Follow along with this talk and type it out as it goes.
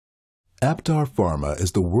Aptar Pharma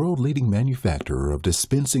is the world-leading manufacturer of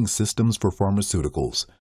dispensing systems for pharmaceuticals.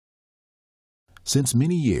 Since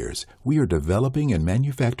many years, we are developing and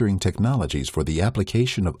manufacturing technologies for the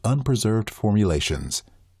application of unpreserved formulations.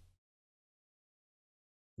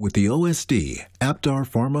 With the OSD, Aptar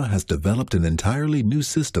Pharma has developed an entirely new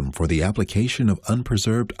system for the application of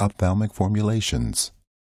unpreserved ophthalmic formulations.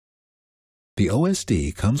 The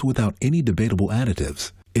OSD comes without any debatable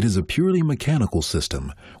additives. It is a purely mechanical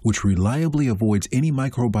system which reliably avoids any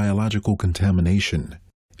microbiological contamination.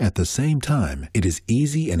 At the same time, it is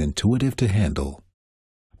easy and intuitive to handle.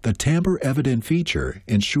 The tamper-evident feature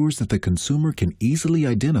ensures that the consumer can easily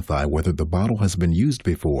identify whether the bottle has been used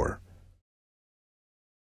before.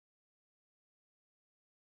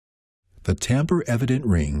 The tamper-evident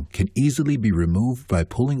ring can easily be removed by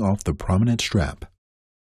pulling off the prominent strap.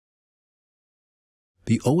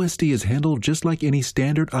 The OSD is handled just like any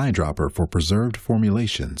standard eyedropper for preserved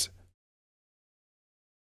formulations.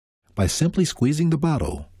 By simply squeezing the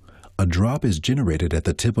bottle, a drop is generated at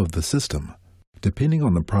the tip of the system. Depending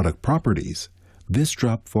on the product properties, this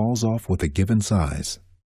drop falls off with a given size.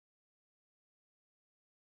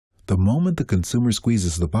 The moment the consumer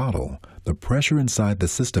squeezes the bottle, the pressure inside the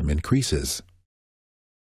system increases.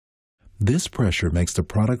 This pressure makes the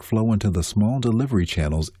product flow into the small delivery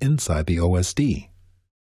channels inside the OSD.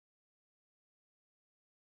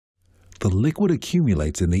 The liquid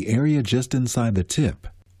accumulates in the area just inside the tip,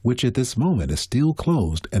 which at this moment is still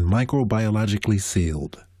closed and microbiologically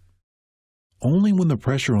sealed. Only when the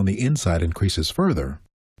pressure on the inside increases further,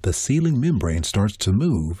 the sealing membrane starts to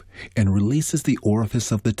move and releases the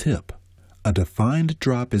orifice of the tip. A defined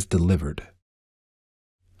drop is delivered.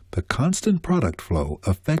 The constant product flow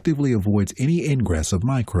effectively avoids any ingress of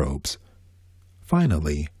microbes.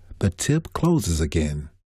 Finally, the tip closes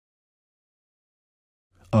again.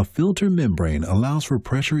 A filter membrane allows for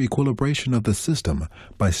pressure equilibration of the system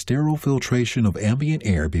by sterile filtration of ambient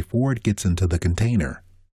air before it gets into the container.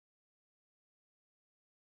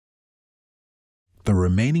 The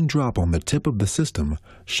remaining drop on the tip of the system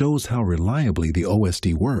shows how reliably the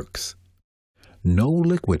OSD works. No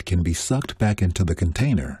liquid can be sucked back into the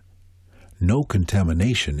container. No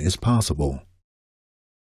contamination is possible.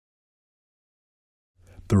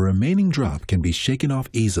 The remaining drop can be shaken off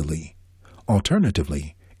easily.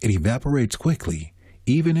 Alternatively, it evaporates quickly,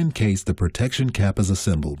 even in case the protection cap is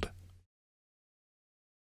assembled.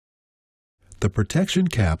 The protection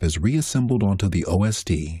cap is reassembled onto the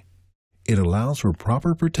OSD. It allows for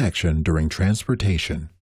proper protection during transportation.